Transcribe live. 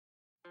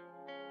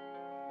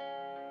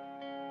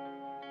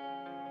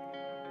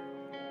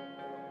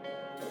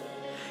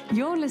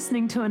You're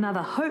listening to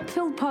another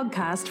hope-filled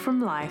podcast from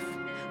Life.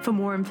 For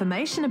more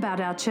information about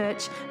our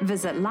church,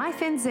 visit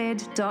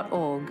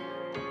lifenz.org.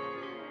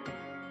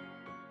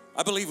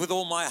 I believe with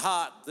all my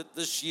heart that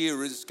this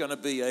year is going to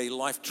be a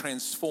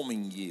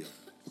life-transforming year.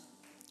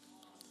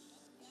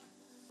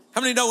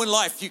 How many know in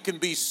life you can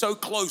be so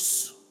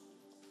close,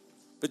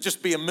 but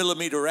just be a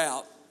millimeter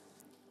out?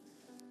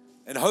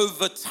 And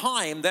over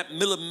time, that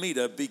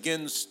millimeter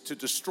begins to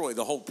destroy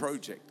the whole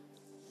project.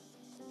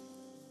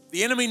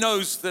 The enemy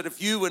knows that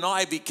if you and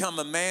I become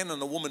a man and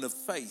a woman of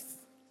faith,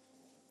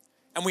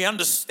 and we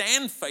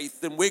understand faith,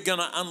 then we're going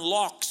to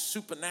unlock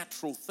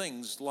supernatural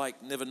things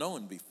like never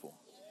known before.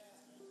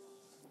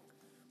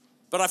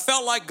 But I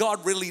felt like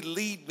God really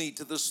lead me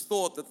to this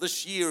thought that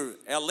this year,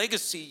 our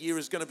legacy year,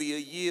 is going to be a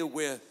year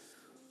where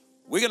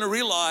we're going to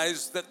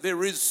realize that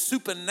there is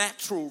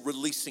supernatural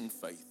releasing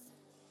faith.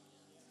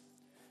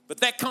 But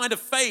that kind of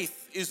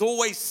faith is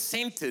always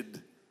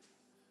centered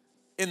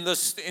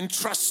in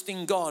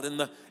trusting God, in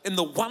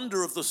the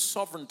wonder of the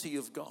sovereignty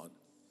of God.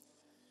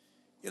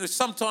 You know,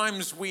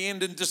 sometimes we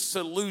end in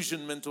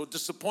disillusionment or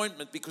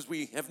disappointment because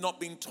we have not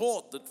been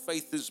taught that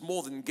faith is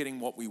more than getting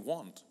what we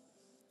want.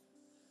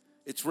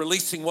 It's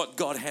releasing what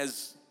God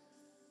has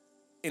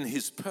in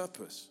His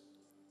purpose.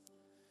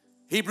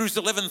 Hebrews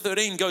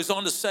 11:13 goes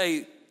on to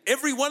say,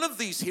 every one of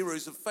these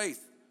heroes of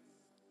faith,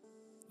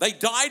 they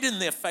died in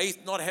their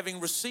faith not having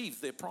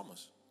received their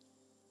promise.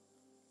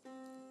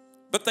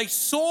 But they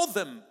saw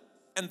them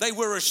and they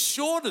were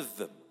assured of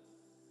them.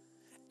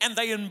 And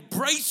they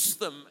embraced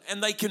them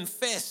and they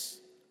confess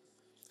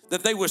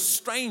that they were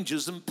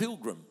strangers and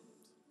pilgrims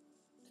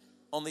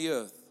on the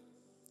earth.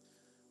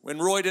 When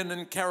Royden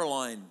and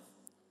Caroline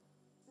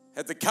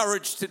had the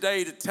courage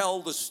today to tell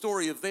the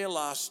story of their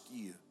last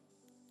year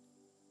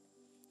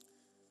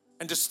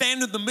and to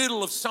stand in the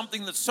middle of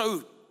something that's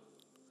so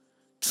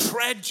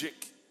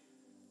tragic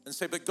and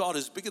say, but God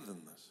is bigger than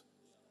this.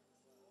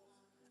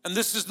 And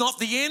this is not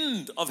the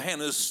end of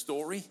Hannah's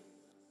story.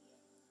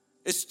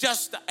 It's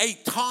just a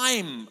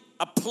time,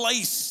 a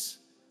place.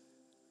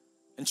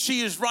 And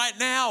she is right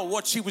now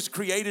what she was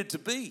created to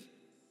be.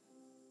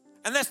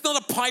 And that's not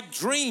a pipe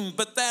dream,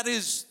 but that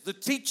is the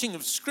teaching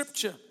of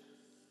Scripture.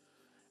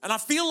 And I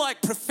feel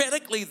like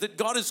prophetically that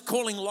God is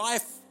calling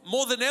Life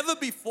more than ever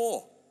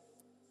before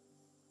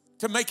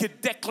to make a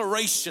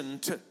declaration,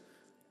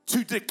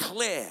 to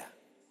declare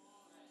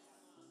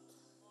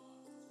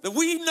that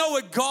we know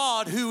a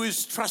God who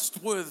is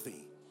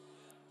trustworthy.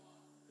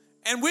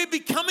 And we're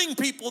becoming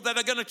people that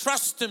are going to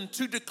trust Him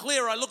to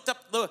declare. I looked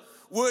up the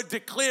word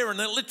declare, and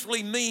it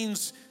literally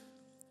means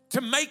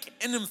to make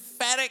an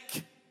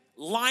emphatic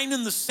line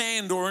in the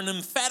sand or an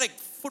emphatic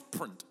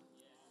footprint.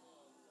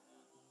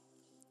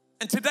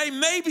 And today,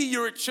 maybe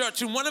you're at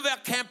church in one of our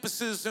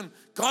campuses, and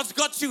God's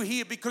got you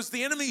here because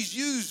the enemy's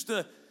used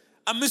a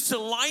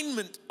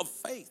misalignment of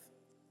faith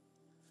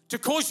to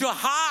cause your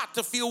heart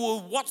to feel,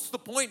 well, what's the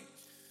point?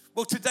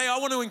 Well, today I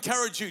want to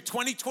encourage you.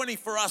 2020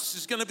 for us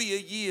is going to be a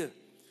year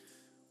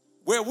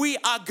where we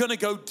are going to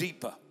go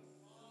deeper.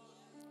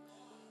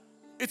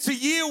 It's a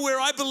year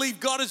where I believe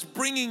God is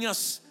bringing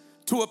us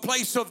to a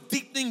place of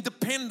deepening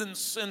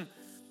dependence, and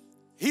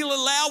He'll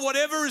allow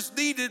whatever is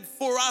needed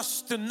for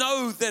us to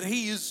know that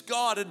He is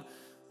God. And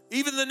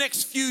even the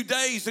next few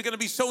days are going to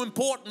be so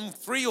important.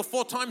 3 or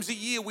 4 times a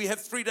year we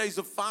have 3 days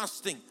of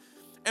fasting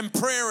and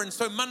prayer. And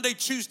so Monday,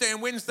 Tuesday, and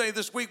Wednesday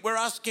this week we're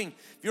asking,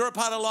 if you're a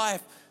part of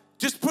Life,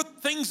 just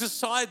put things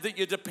aside that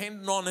you're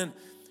dependent on and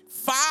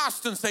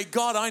fast and say,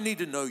 God, I need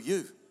to know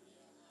You.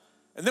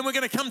 And then we're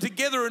going to come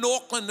together in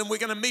Auckland and we're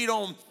going to meet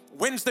on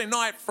Wednesday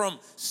night from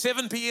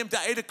 7 p.m. to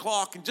 8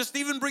 o'clock. And just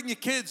even bring your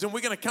kids and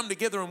we're going to come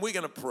together and we're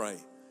going to pray.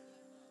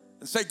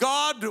 And say,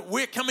 God,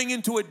 we're coming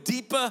into a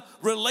deeper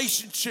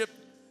relationship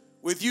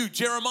with You.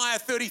 Jeremiah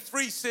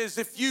 33 says,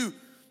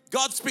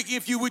 God's speaking,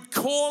 if you would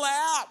call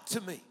out to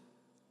me,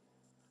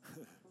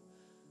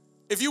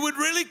 if you would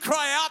really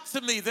cry out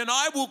to me, then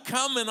I will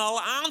come and I'll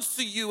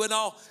answer you and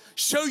I'll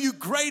show you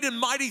great and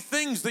mighty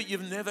things that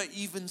you've never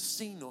even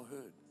seen or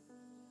heard.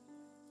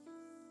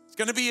 It's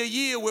going to be a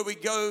year where we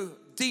go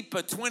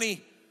deeper.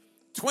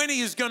 2020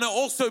 is going to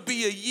also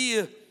be a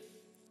year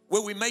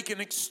where we make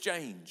an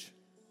exchange.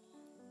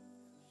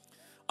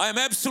 I am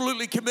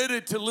absolutely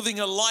committed to living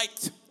a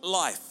light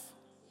life.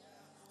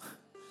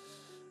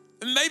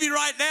 And maybe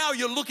right now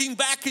you're looking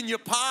back in your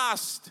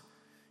past.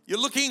 You're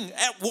looking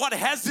at what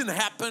hasn't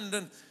happened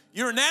and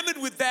you're enamored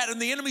with that,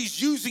 and the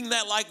enemy's using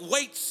that like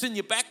weights in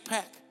your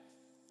backpack.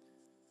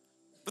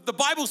 But the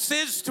Bible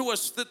says to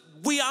us that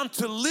we aren't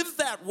to live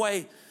that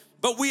way,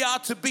 but we are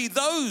to be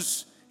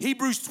those,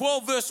 Hebrews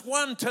 12 verse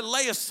 1, to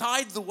lay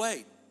aside the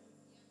weight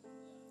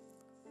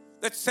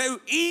that so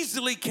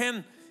easily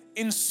can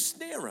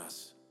ensnare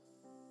us.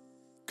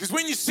 Because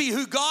when you see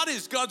who God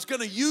is, God's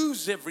going to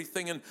use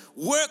everything and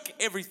work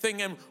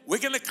everything, and we're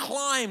going to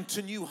climb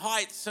to new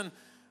heights. And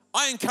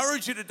I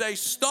encourage you today,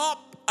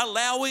 stop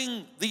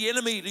allowing the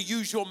enemy to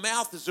use your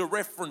mouth as a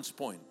reference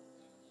point.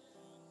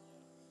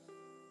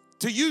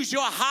 To use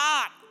your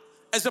heart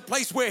as a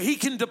place where he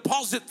can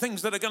deposit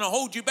things that are going to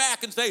hold you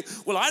back and say,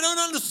 well, I don't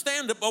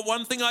understand it, but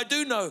one thing I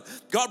do know,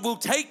 God will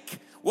take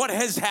what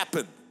has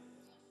happened.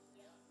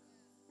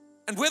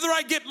 And whether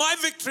I get my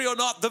victory or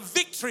not, the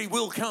victory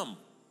will come.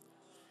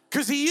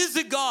 Because he is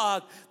a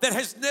God that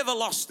has never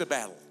lost a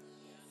battle.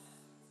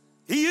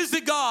 He is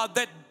a God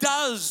that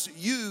does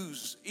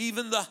use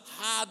even the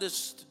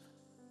hardest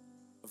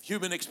of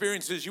human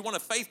experiences. You want a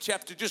faith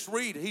chapter? Just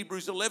read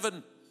Hebrews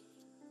 11.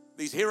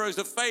 These heroes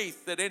of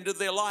faith that ended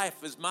their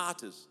life as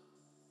martyrs.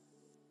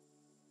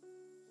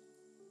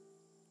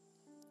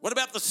 What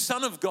about the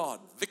Son of God,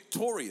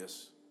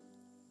 victorious?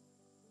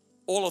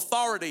 All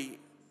authority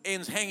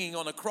ends hanging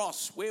on a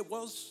cross. Where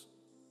was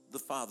the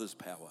Father's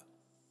power?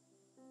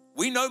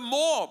 We know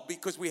more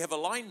because we have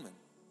alignment.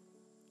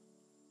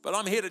 But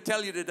I'm here to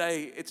tell you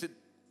today, it's a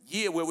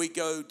year where we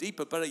go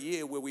deeper, but a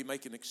year where we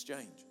make an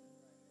exchange.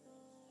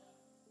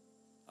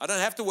 I don't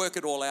have to work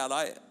it all out.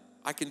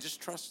 I can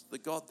just trust the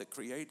God that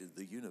created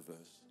the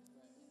universe.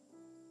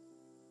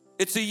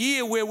 It's a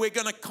year where we're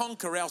going to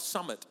conquer our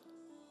summit.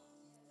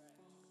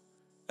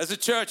 As a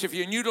church, if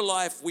you're new to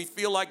life, we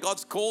feel like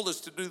God's called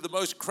us to do the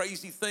most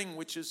crazy thing,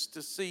 which is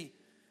to see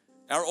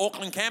our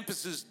Auckland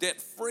campuses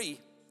debt-free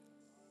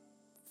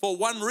for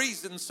one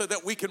reason, so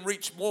that we can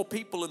reach more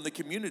people in the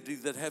community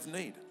that have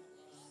need.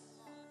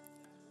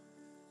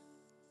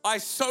 I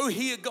so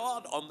hear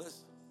God on this.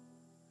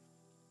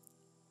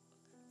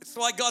 It's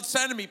like God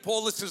saying to me,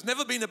 Paul, this has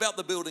never been about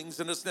the buildings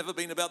and it's never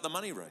been about the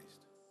money raised.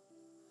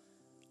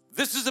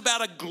 This is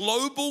about a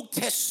global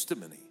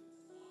testimony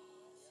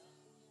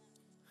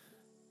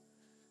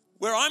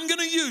where I'm going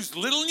to use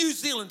little New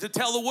Zealand to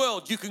tell the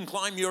world you can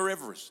climb your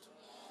Everest.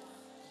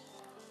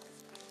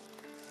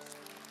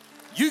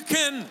 You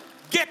can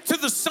get to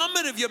the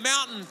summit of your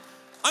mountain.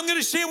 I'm going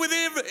to share with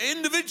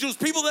individuals,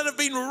 people that have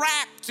been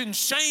wrapped in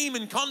shame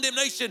and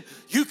condemnation,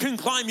 you can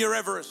climb your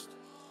Everest.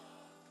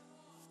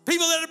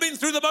 People that have been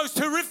through the most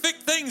horrific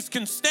things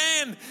can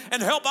stand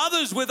and help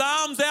others with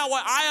arms out.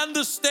 I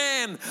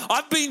understand.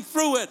 I've been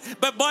through it.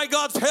 But by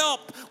God's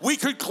help, we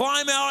could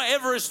climb our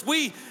Everest.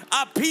 We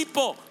are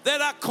people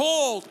that are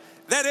called,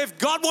 that if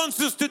God wants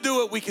us to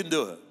do it, we can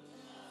do it.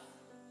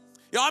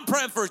 Yeah, I'm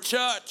praying for a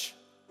church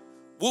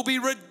will be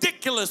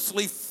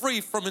ridiculously free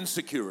from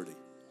insecurity.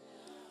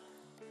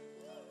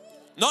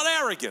 Not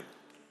arrogant,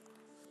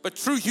 but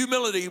true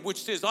humility,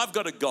 which says, I've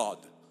got a God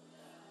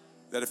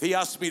that if he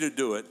asks me to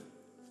do it,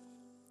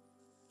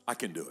 I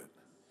can do it.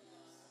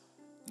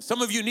 And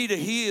some of you need to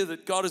hear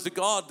that God is a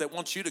God that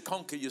wants you to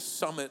conquer your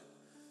summit.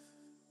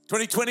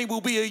 2020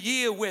 will be a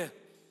year where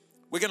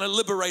we're going to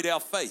liberate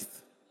our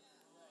faith.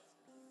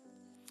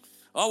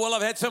 Oh, well,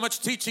 I've had so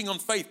much teaching on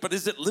faith, but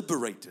is it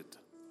liberated?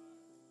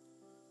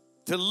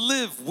 To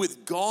live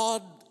with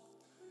God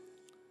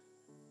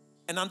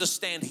and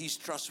understand he's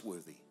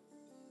trustworthy.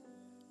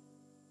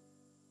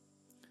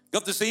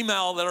 Got this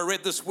email that I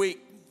read this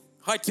week.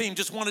 Hi team,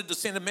 just wanted to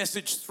send a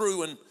message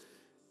through and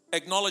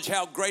acknowledge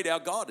how great our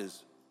God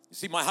is. You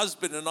see, my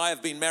husband and I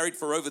have been married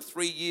for over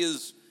 3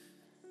 years,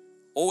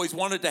 always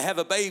wanted to have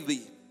a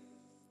baby,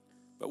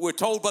 but we're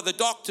told by the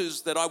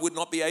doctors that I would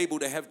not be able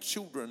to have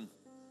children.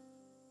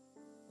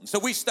 And so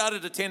we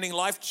started attending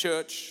Life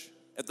Church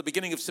at the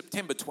beginning of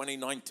September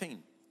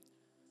 2019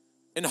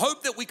 in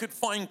hope that we could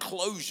find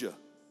closure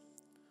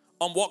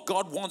on what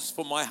God wants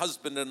for my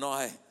husband and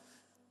I,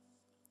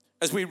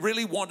 as we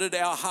really wanted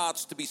our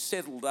hearts to be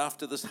settled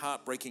after this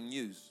heartbreaking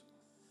news.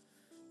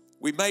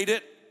 We made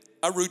it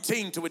a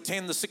routine to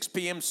attend the 6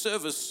 p.m.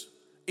 service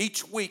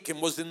each week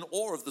and was in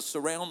awe of the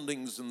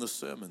surroundings and the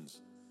sermons.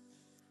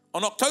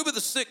 On October the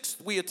 6th,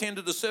 we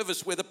attended a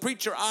service where the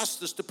preacher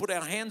asked us to put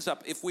our hands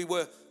up if we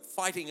were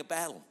fighting a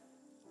battle.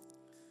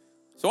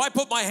 So I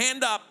put my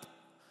hand up,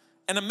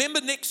 and a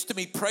member next to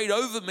me prayed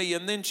over me,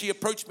 and then she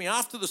approached me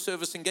after the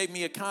service and gave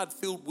me a card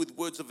filled with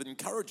words of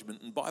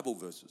encouragement and Bible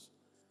verses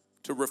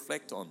to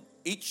reflect on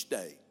each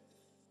day.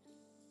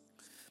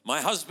 My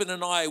husband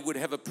and I would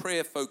have a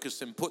prayer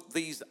focus and put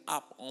these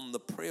up on the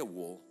prayer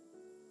wall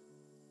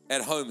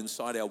at home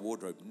inside our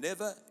wardrobe.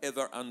 Never,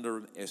 ever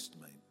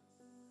underestimate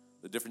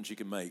the difference you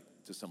can make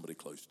to somebody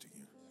close to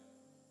you.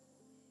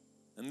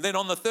 And then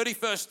on the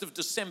 31st of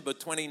December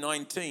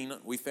 2019,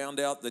 we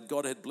found out that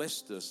God had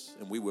blessed us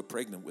and we were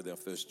pregnant with our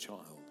first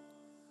child.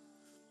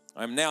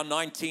 I'm now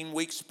 19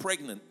 weeks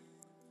pregnant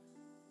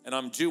and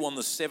I'm due on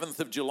the 7th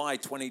of July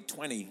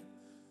 2020.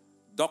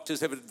 Doctors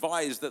have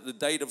advised that the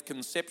date of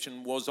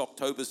conception was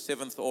October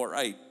 7th or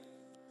 8th,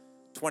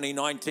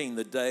 2019,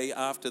 the day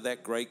after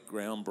that great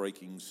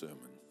groundbreaking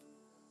sermon.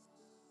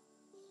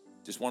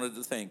 Just wanted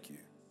to thank you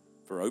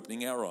for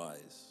opening our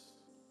eyes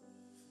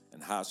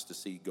and hearts to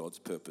see God's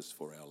purpose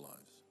for our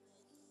lives.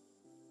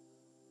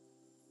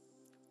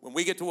 When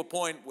we get to a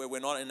point where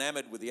we're not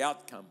enamored with the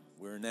outcome,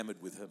 we're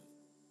enamored with him.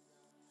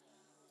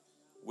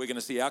 We're going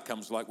to see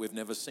outcomes like we've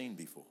never seen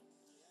before.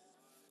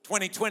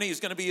 2020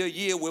 is going to be a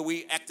year where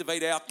we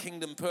activate our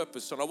kingdom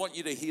purpose, and I want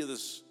you to hear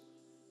this.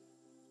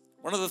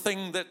 One of the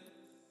things that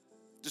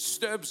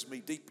disturbs me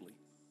deeply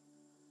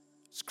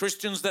is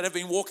Christians that have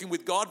been walking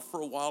with God for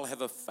a while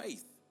have a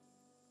faith,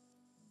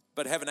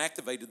 but haven't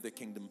activated their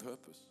kingdom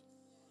purpose.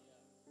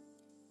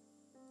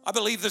 I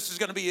believe this is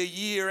going to be a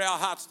year, our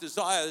heart's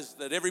desires,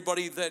 that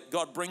everybody that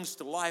God brings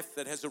to life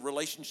that has a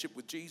relationship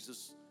with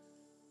Jesus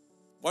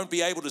won't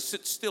be able to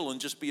sit still and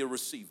just be a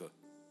receiver.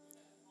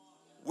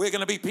 We're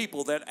going to be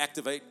people that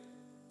activate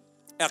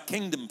our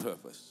kingdom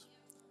purpose.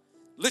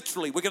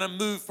 Literally, we're going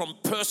to move from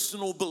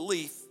personal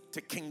belief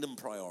to kingdom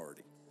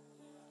priority.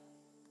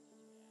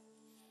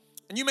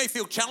 And you may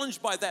feel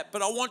challenged by that,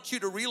 but I want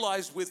you to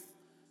realize with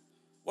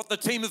what the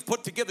team have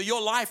put together,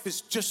 your life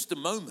is just a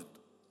moment.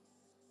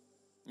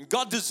 And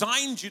God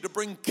designed you to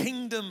bring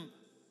kingdom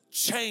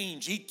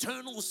change,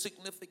 eternal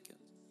significance.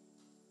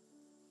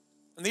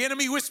 And the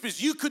enemy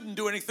whispers, you couldn't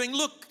do anything.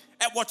 Look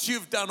at what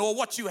you've done or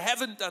what you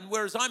haven't done.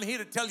 Whereas I'm here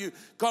to tell you,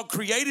 God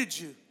created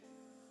you.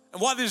 And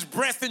while there's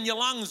breath in your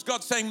lungs,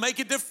 God's saying, make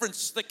a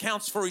difference that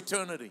counts for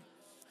eternity.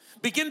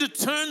 Begin to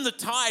turn the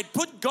tide.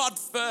 Put God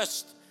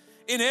first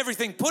in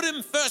everything. Put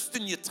Him first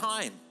in your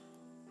time.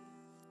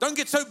 Don't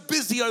get so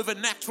busy over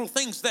natural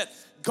things that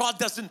God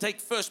doesn't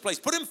take first place.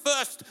 Put Him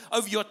first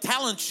over your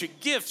talents, your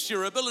gifts,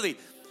 your ability.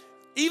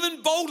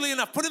 Even boldly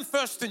enough, put Him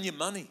first in your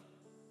money.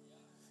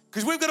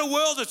 Because we've got a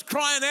world that's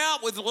crying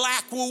out with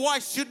lack. Well, why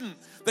shouldn't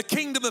the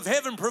kingdom of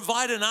heaven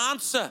provide an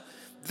answer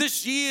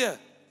this year?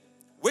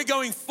 We're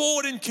going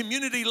forward in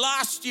community.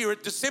 Last year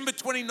at December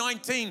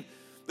 2019,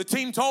 the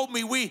team told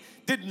me we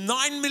did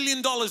 $9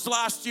 million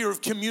last year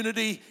of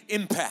community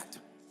impact.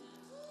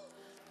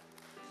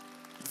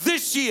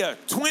 This year,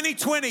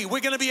 2020, we're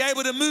going to be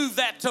able to move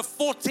that to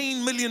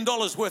 $14 million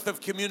worth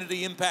of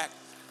community impact.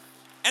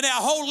 And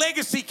our whole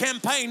legacy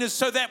campaign is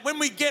so that when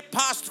we get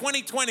past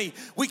 2020,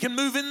 we can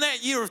move in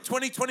that year of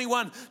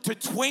 2021 to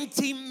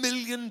 $20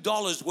 million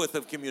worth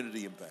of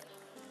community impact.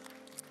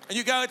 And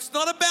you go, it's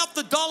not about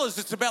the dollars,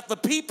 it's about the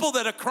people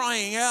that are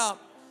crying out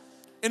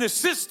in a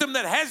system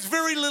that has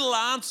very little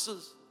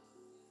answers.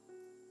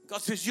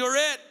 God says, you're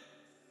it.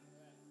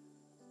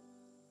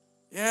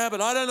 Yeah, but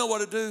I don't know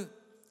what to do.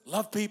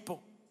 Love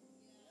people.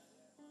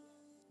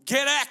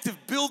 Get active,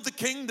 build the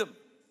kingdom.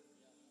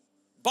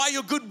 By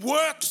your good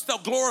works, they'll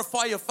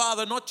glorify your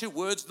Father, not your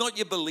words, not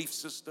your belief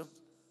system.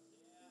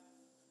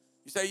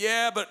 You say,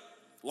 yeah, but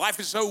life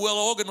is so well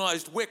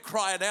organized. We're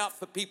crying out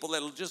for people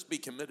that'll just be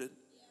committed.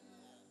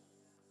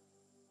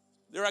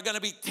 There are going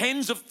to be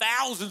tens of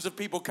thousands of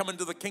people coming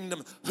to the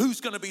kingdom. Who's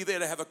going to be there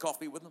to have a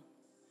coffee with them?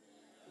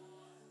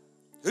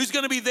 Who's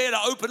going to be there to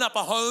open up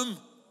a home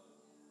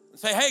and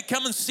say, hey,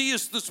 come and see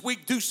us this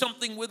week, do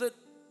something with it?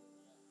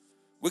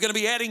 We're going to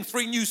be adding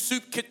 3 new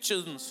soup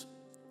kitchens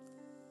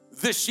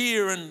this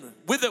year, and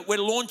with it, we're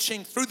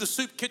launching through the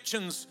soup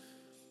kitchens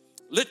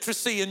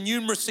literacy and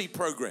numeracy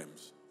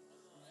programs.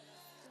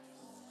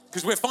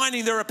 Because we're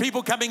finding there are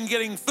people coming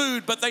getting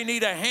food, but they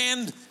need a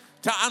hand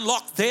to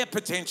unlock their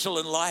potential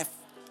in life.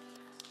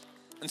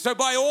 And so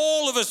by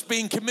all of us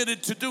being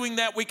committed to doing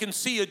that, we can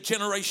see a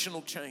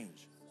generational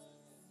change.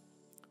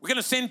 We're going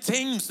to send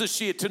teams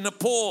this year to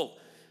Nepal,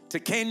 to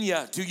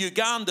Kenya, to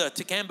Uganda,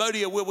 to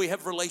Cambodia, where we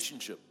have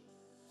relationship.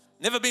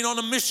 Never been on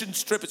a mission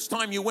trip. It's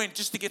time you went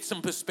just to get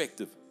some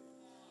perspective.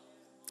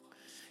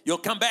 You'll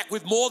come back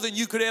with more than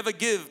you could ever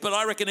give, but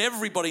I reckon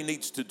everybody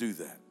needs to do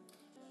that.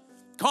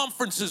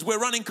 Conferences, we're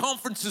running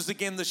conferences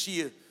again this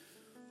year.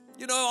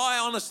 You know, I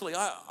honestly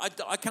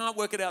can't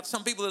work it out.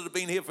 Some people that have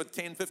been here for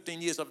 10,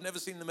 15 years, I've never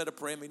seen them at a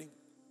prayer meeting.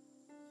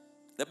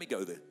 Let me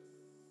go there.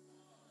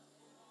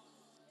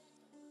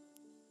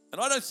 And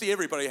I don't see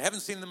everybody. I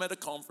haven't seen them at a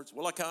conference.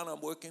 Well, I can't, I'm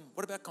working.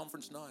 What about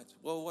conference nights?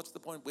 Well, what's the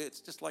point?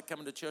 It's just like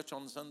coming to church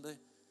on Sunday.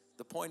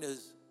 The point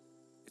is,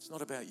 it's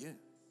not about you.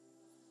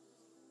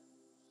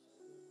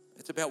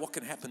 It's about what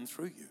can happen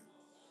through you.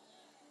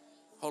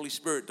 Holy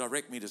Spirit,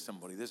 direct me to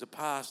somebody. There's a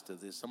pastor.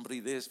 There's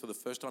somebody there for the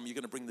first time. You're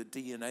going to bring the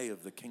DNA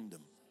of the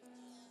kingdom.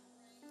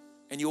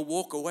 And you'll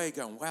walk away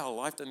going, wow,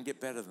 life doesn't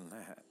get better than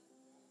that.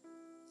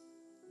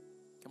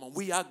 Come on,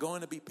 we are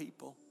going to be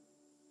people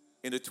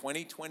in a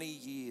 2020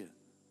 year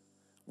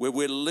where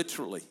we're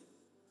literally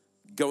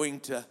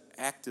going to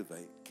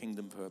activate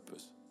kingdom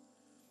purpose.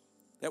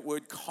 That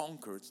word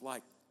conquer, it's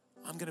like,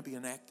 I'm going to be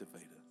an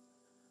activator.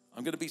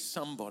 I'm going to be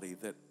somebody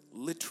that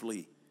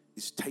literally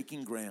is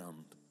taking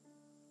ground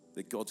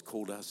that God's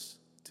called us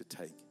to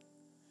take.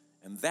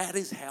 And that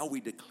is how we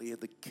declare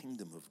the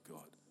kingdom of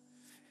God.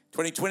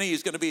 2020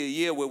 is going to be a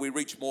year where we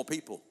reach more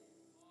people.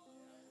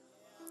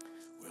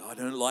 Well, I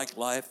don't like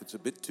life. It's a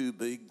bit too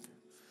big.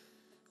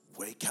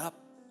 Wake up.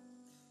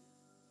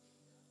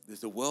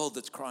 There's a world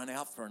that's crying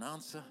out for an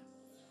answer.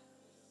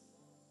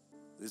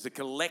 There's a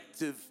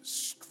collective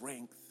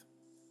strength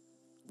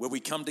where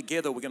we come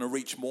together. We're going to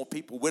reach more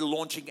people. We're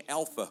launching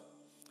Alpha,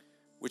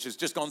 which has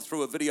just gone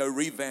through a video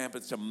revamp.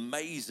 It's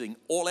amazing.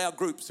 All our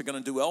groups are going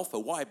to do Alpha.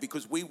 Why?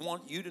 Because we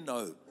want you to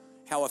know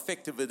how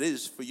effective it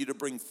is for you to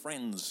bring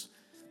friends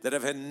that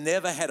have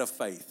never had a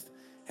faith,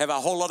 have a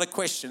whole lot of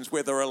questions,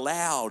 where they're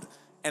allowed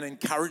and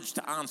encouraged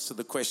to answer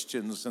the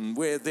questions, and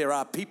where there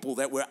are people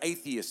that were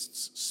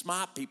atheists,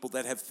 smart people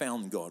that have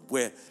found God.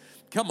 Where,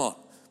 come on,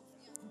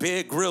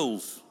 Bear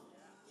Grylls,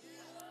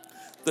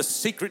 the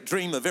secret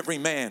dream of every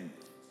man.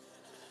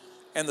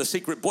 and the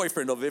secret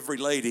boyfriend of every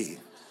lady.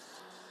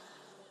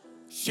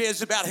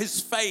 Shares about his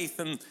faith,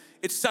 and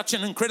it's such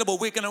an incredible,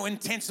 we're going to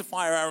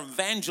intensify our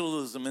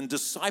evangelism and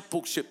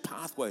discipleship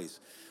pathways.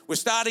 We're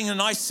starting an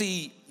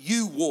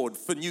ICU ward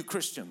for new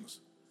Christians.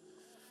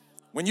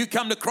 When you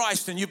come to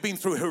Christ and you've been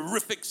through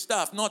horrific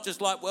stuff, not just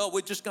like, well,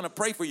 we're just going to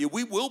pray for you.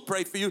 We will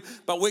pray for you,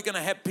 but we're going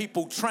to have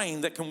people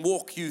trained that can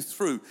walk you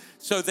through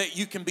so that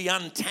you can be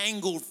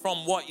untangled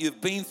from what you've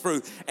been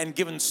through and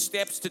given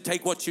steps to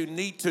take what you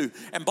need to.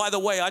 And by the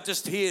way, I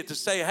just here to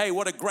say, hey,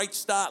 what a great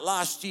start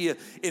last year.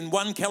 In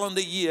one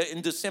calendar year, in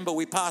December,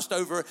 we passed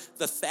over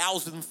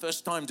 1,000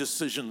 first-time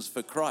decisions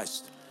for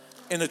Christ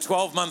in a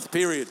 12-month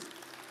period.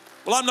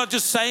 Well, I'm not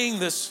just saying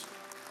this,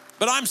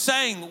 but I'm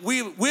saying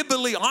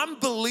I'm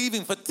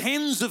believing for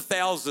tens of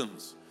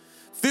thousands,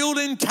 filled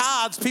in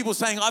cards, people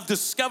saying, I've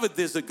discovered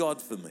there's a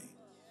God for me.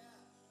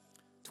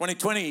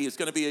 2020 is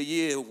going to be a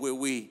year where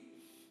we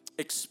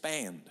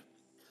expand.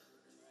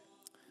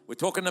 We're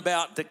talking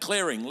about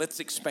declaring, let's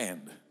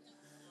expand.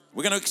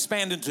 We're going to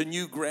expand into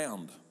new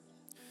ground.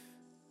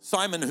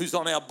 Simon, who's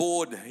on our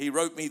board, he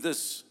wrote me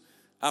this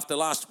after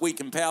last week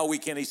in Power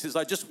Weekend. He says,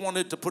 I just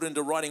wanted to put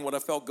into writing what I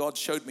felt God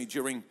showed me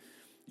during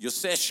your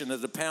session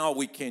at the Power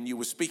Weekend. You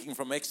were speaking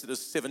from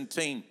Exodus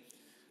 17,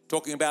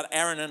 talking about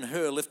Aaron and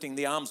Hur lifting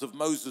the arms of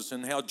Moses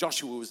and how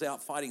Joshua was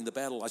out fighting the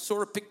battle. I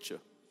saw a picture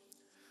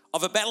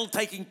of a battle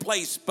taking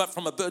place, but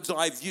from a bird's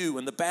eye view,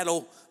 and the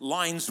battle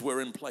lines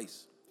were in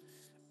place.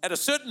 At a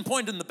certain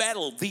point in the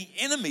battle, the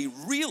enemy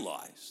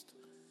realized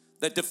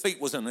that defeat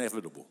was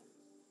inevitable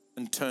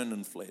and turned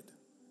and fled.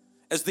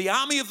 As the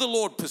army of the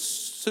Lord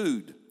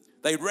pursued,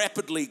 they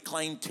rapidly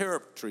claimed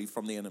territory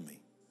from the enemy.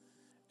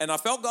 And I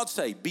felt God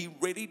say, be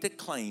ready to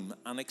claim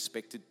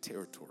unexpected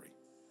territory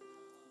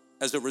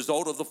as a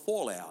result of the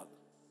fallout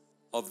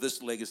of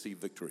this legacy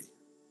victory.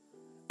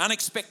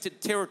 Unexpected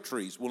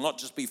territories will not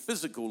just be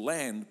physical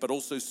land, but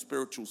also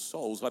spiritual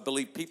souls. I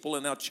believe people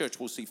in our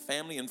church will see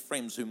family and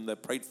friends whom they've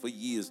prayed for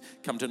years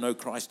come to know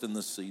Christ in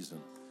this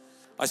season.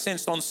 I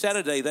sensed on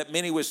Saturday that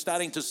many were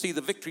starting to see the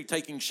victory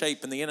taking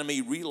shape and the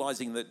enemy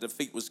realizing that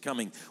defeat was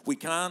coming. We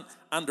can't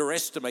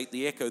underestimate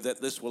the echo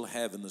that this will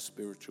have in the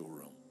spiritual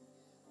realm.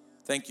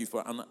 Thank you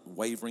for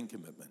unwavering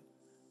commitment.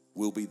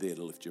 We'll be there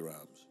to lift your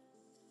arms.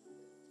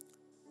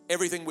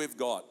 Everything we've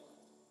got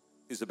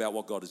is about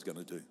what God is going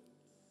to do.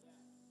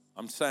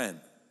 I'm saying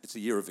it's a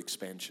year of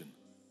expansion.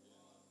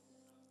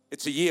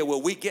 It's a year where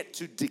we get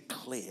to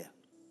declare,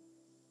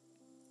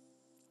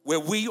 where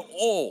we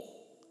all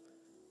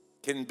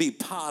can be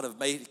part of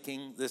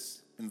making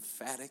this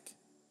emphatic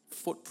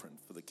footprint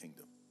for the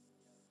kingdom.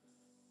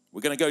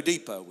 We're going to go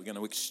deeper. We're going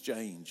to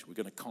exchange. We're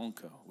going to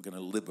conquer. We're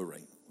going to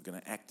liberate. We're going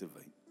to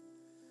activate.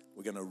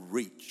 We're going to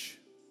reach,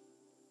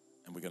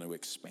 and we're going to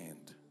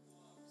expand.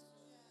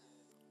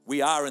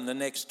 We are, in the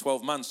next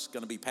 12 months,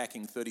 going to be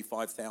packing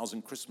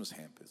 35,000 Christmas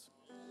hampers.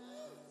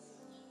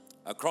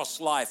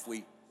 Across life,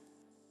 we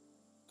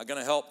are going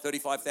to help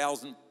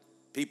 35,000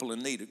 people in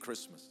need at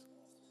Christmas.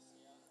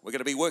 We're going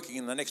to be working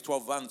in the next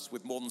 12 months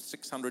with more than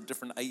 600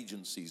 different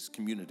agencies,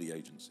 community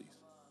agencies.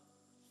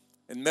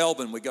 In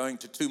Melbourne, we're going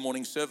to 2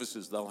 morning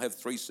services. They'll have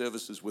 3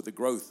 services with the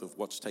growth of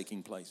what's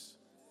taking place.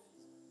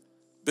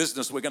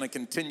 Business, we're going to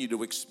continue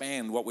to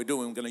expand what we're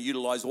doing. We're going to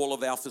utilize all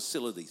of our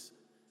facilities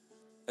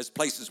as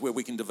places where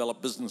we can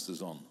develop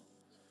businesses on.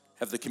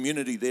 Have the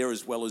community there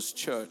as well as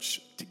church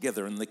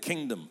together in the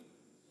kingdom.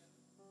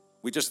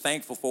 We're just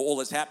thankful for all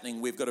that's happening.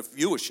 We've got a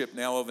viewership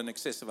now of in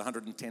excess of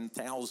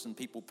 110,000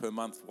 people per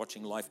month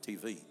watching live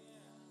TV.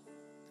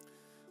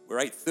 We're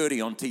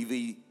 8:30 on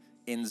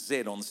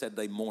TVNZ on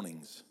Saturday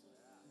mornings.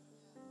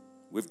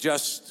 We've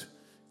just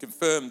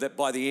confirmed that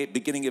by the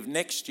beginning of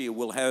next year,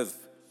 we'll have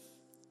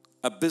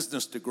a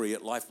business degree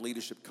at Life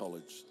Leadership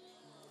College.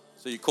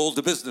 So you're called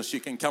to business, you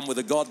can come with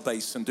a God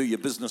base and do your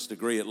business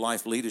degree at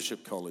Life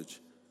Leadership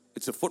College.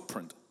 It's a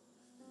footprint.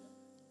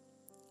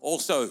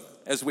 Also,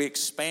 as we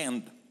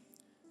expand,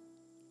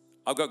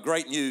 I've got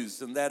great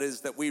news, and that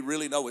is that we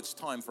really know it's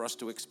time for us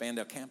to expand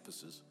our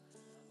campuses.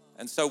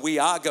 And so we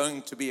are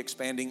going to be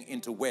expanding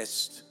into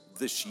West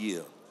this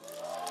year.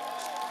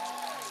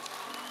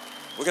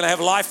 We're going to have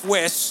Life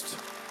West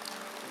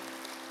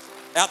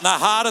out in the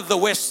heart of the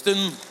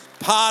western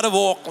part of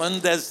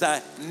Auckland as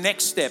the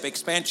next step,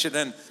 expansion.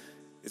 And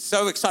it's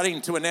so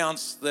exciting to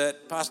announce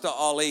that Pastor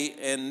Ollie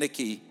and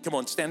Nikki, come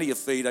on, stand to your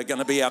feet, are going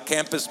to be our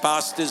campus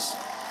pastors.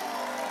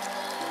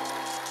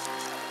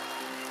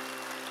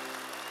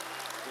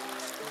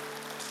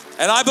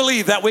 And I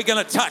believe that we're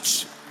going to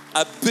touch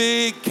a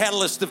big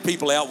catalyst of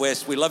people out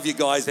west. We love you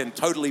guys and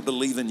totally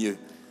believe in you.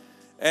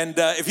 And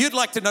if you'd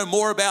like to know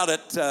more about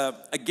it,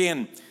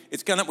 again,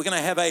 we're going to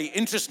have an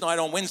interest night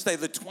on Wednesday,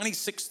 the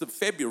 26th of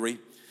February.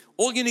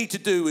 All you need to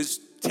do is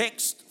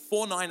text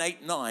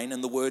 4989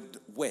 and the word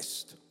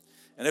West.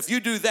 And if you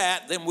do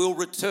that, then we'll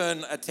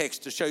return a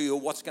text to show you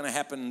what's going to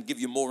happen and give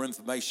you more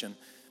information.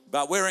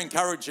 But we're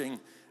encouraging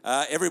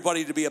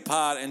everybody to be a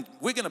part, and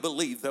we're going to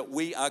believe that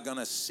we are going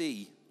to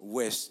see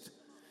West.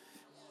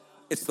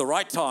 It's the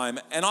right time,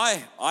 and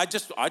I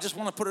just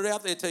want to put it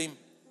out there, team.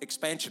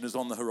 Expansion is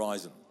on the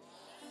horizon.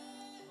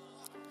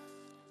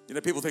 You know,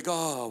 people think,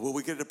 oh, will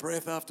we get a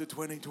breath after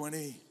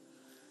 2020?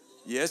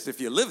 Yes, if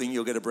you're living,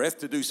 you'll get a breath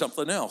to do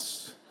something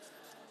else.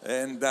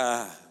 And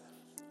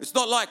it's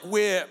not like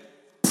we're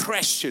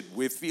pressured.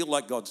 We feel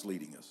like God's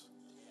leading us.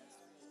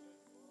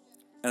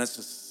 And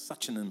it's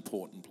such an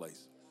important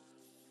place.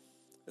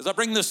 As I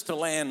bring this to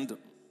land,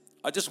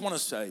 I just want to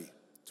say,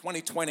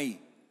 2020,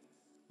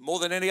 more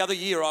than any other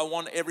year, I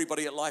want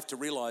everybody at Life to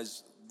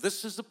realize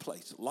this is a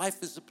place,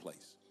 Life is a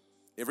place,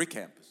 every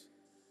campus,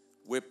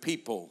 where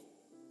people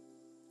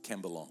can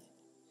belong.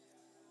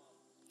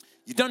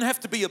 You don't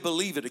have to be a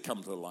believer to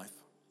come to Life.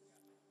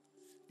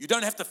 You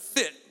don't have to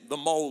fit the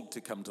mold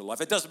to come to Life.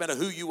 It doesn't matter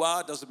who you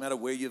are, it doesn't matter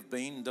where you've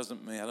been, it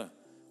doesn't matter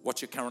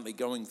what you're currently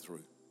going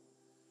through.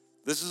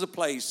 This is a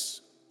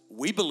place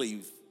we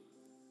believe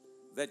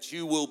that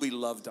you will be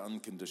loved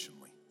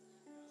unconditionally.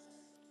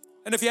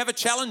 And if you have a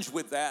challenge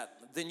with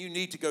that, then you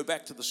need to go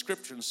back to the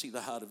scripture and see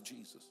the heart of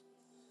Jesus.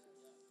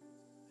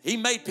 He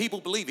made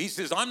people believe. He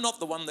says, I'm not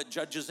the one that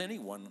judges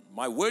anyone.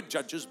 My word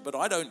judges, but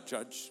I don't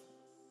judge.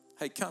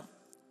 Hey, come.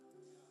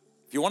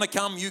 If you want to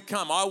come, you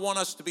come. I want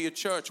us to be a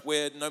church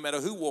where no matter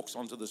who walks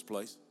onto this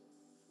place,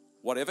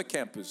 whatever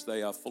campus,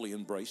 they are fully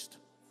embraced.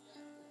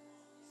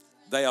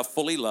 They are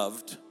fully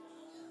loved.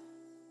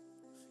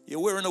 Yeah,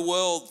 we're in a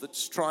world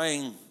that's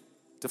trying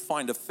to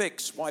find a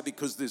fix. Why?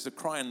 Because there's a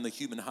cry in the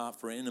human heart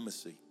for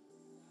intimacy.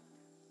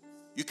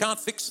 You can't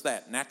fix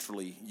that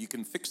naturally. You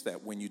can fix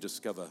that when you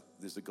discover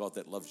there's a God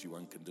that loves you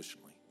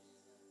unconditionally.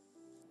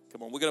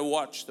 Come on, we're going to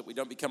watch that we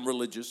don't become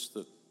religious,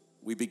 that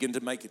we begin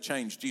to make a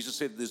change. Jesus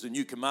said there's a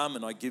new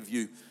commandment I give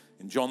you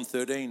in John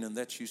 13, and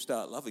that's you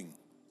start loving.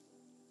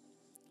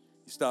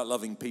 You start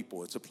loving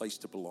people. It's a place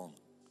to belong.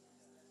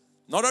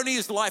 Not only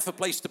is Life a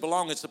place to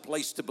belong, it's a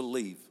place to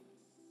believe.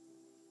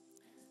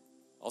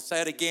 I'll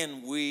say it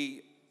again,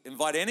 we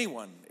invite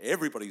anyone,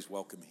 everybody's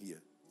welcome here.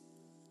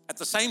 At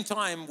the same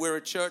time, we're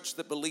a church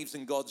that believes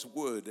in God's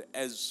word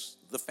as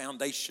the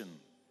foundation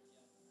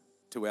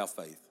to our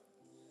faith.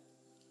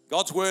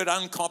 God's word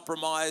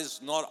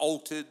uncompromised, not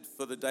altered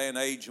for the day and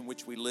age in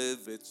which we live.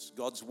 It's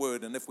God's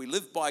word. And if we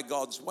live by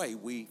God's way,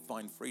 we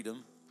find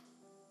freedom.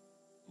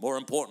 More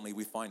importantly,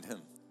 we find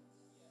Him.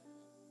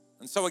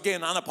 And so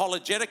again,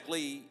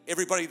 unapologetically,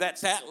 everybody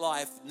that's at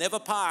Life, never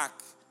park.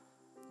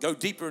 Go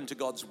deeper into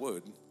God's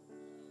word.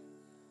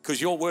 Because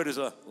your word is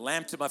a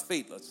lamp to my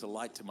feet. It's a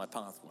light to my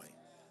pathway.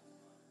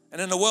 And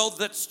in a world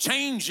that's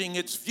changing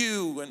its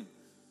view and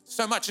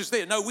so much is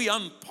there. No, we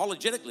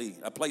unapologetically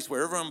a place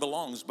where everyone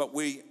belongs, but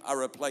we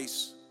are a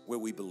place where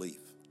we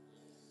believe.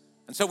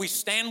 And so we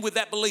stand with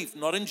that belief,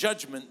 not in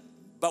judgment,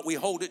 but we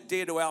hold it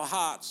dear to our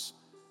hearts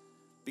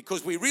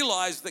because we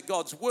realize that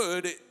God's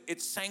word,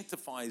 it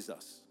sanctifies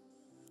us.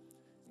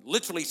 It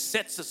literally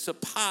sets us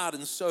apart.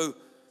 And so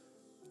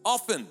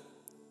often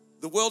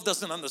the world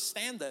doesn't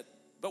understand that,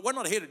 but we're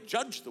not here to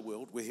judge the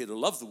world. We're here to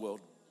love the world,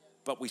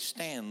 but we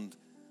stand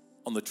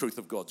on the truth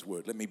of God's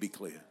word. Let me be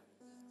clear.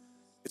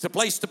 It's a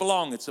place to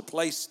belong. It's a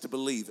place to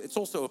believe. It's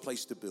also a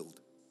place to build.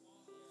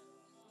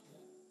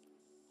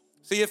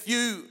 See, if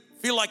you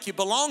feel like you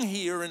belong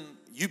here and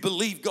you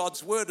believe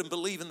God's word and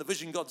believe in the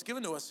vision God's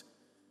given to us,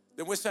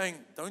 then we're saying,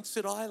 don't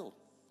sit idle.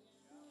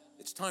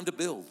 It's time to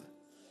build.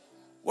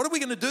 What are we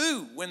going to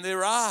do when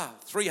there are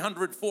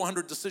 300,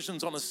 400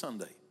 decisions on a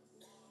Sunday?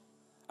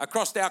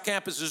 Across our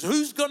campuses,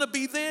 who's going to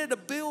be there to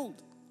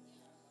build?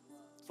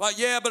 Like,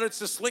 yeah, but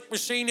it's a slick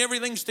machine,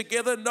 everything's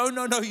together. No,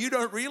 you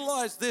don't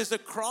realize there's a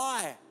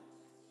cry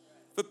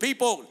for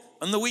people.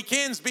 On the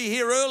weekends, be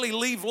here early,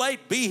 leave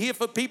late. Be here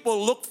for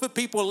people, look for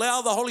people,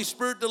 allow the Holy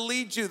Spirit to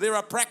lead you. There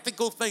are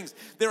practical things.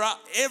 There are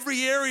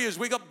every areas.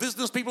 We got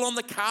business people on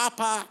the car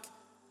park.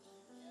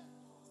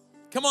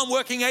 Come on,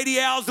 working 80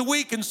 hours a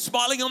week and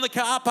smiling on the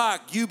car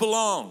park. You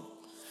belong.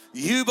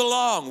 You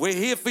belong. We're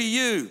here for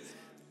you.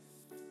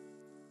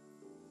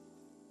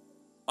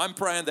 I'm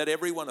praying that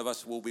every one of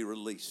us will be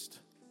released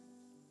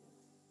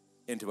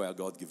into our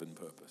God-given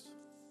purpose.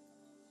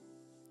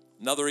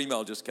 Another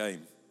email just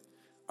came.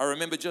 I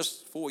remember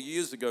just 4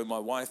 years ago, my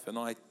wife and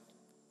I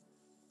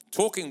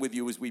talking with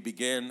you as we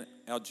began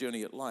our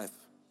journey at Life.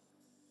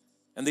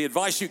 And the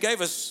advice you gave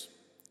us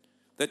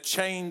that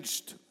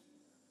changed,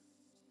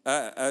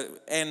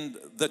 and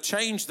the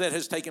change that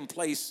has taken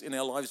place in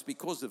our lives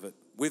because of it.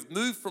 We've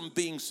moved from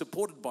being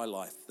supported by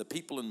Life, the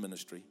people in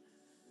ministry,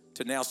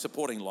 to now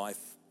supporting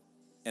Life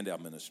and our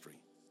ministry,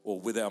 or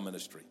with our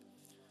ministry.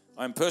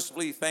 I'm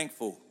personally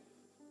thankful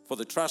for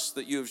the trust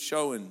that you have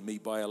shown me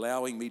by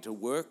allowing me to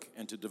work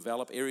and to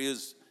develop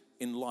areas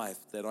in life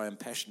that I am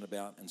passionate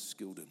about and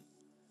skilled in.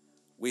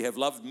 We have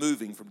loved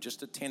moving from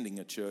just attending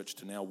a church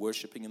to now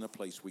worshiping in a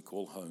place we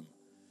call home,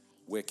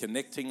 where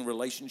connecting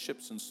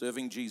relationships and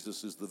serving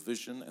Jesus is the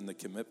vision and the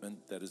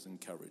commitment that is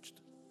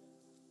encouraged.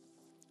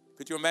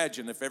 Could you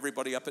imagine if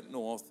everybody up at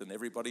North and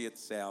everybody at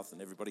South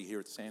and everybody here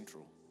at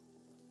Central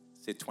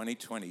said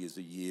 2020 is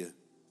a year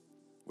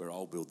where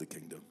I'll build the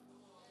kingdom.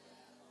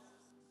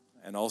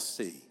 And I'll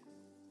see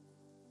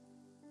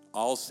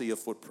a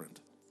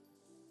footprint,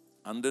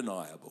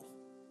 undeniable,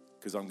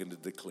 because I'm going to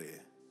declare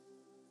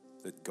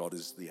that God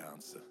is the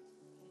answer.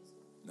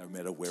 no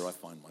matter where I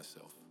find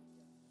myself.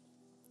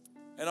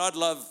 And I'd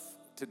love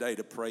today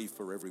to pray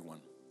for everyone.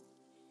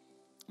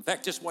 In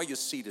fact, just while you're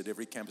seated,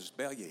 every campus,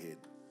 bow your head.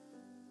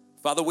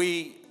 Father,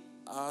 we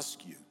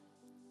ask you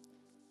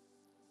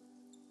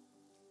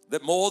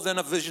that more than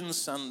a Vision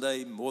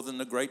Sunday, more than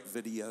a great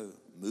video,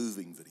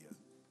 moving video,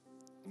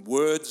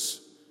 words,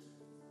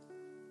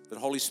 that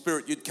Holy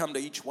Spirit, you'd come to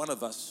each one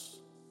of us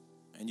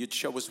and you'd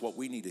show us what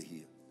we need to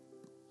hear.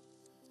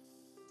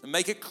 And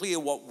make it clear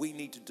what we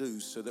need to do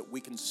so that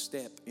we can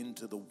step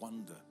into the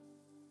wonder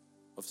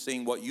of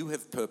seeing what you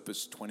have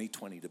purposed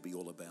 2020 to be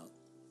all about.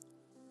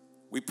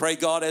 We pray,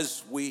 God,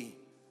 as we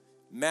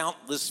mount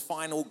this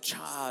final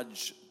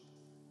charge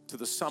to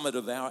the summit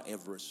of our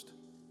Everest,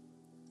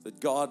 that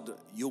God,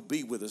 you'll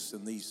be with us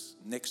in these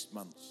next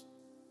months.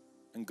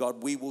 And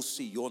God, we will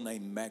see your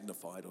name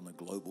magnified on a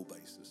global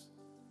basis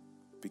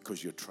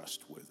because you're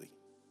trustworthy.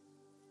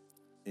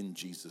 In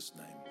Jesus'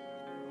 name.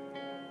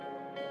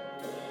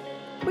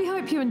 We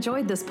hope you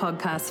enjoyed this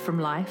podcast from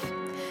Life.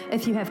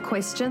 If you have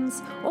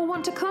questions or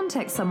want to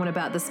contact someone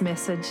about this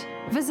message,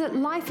 visit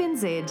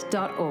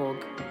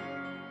lifenz.org.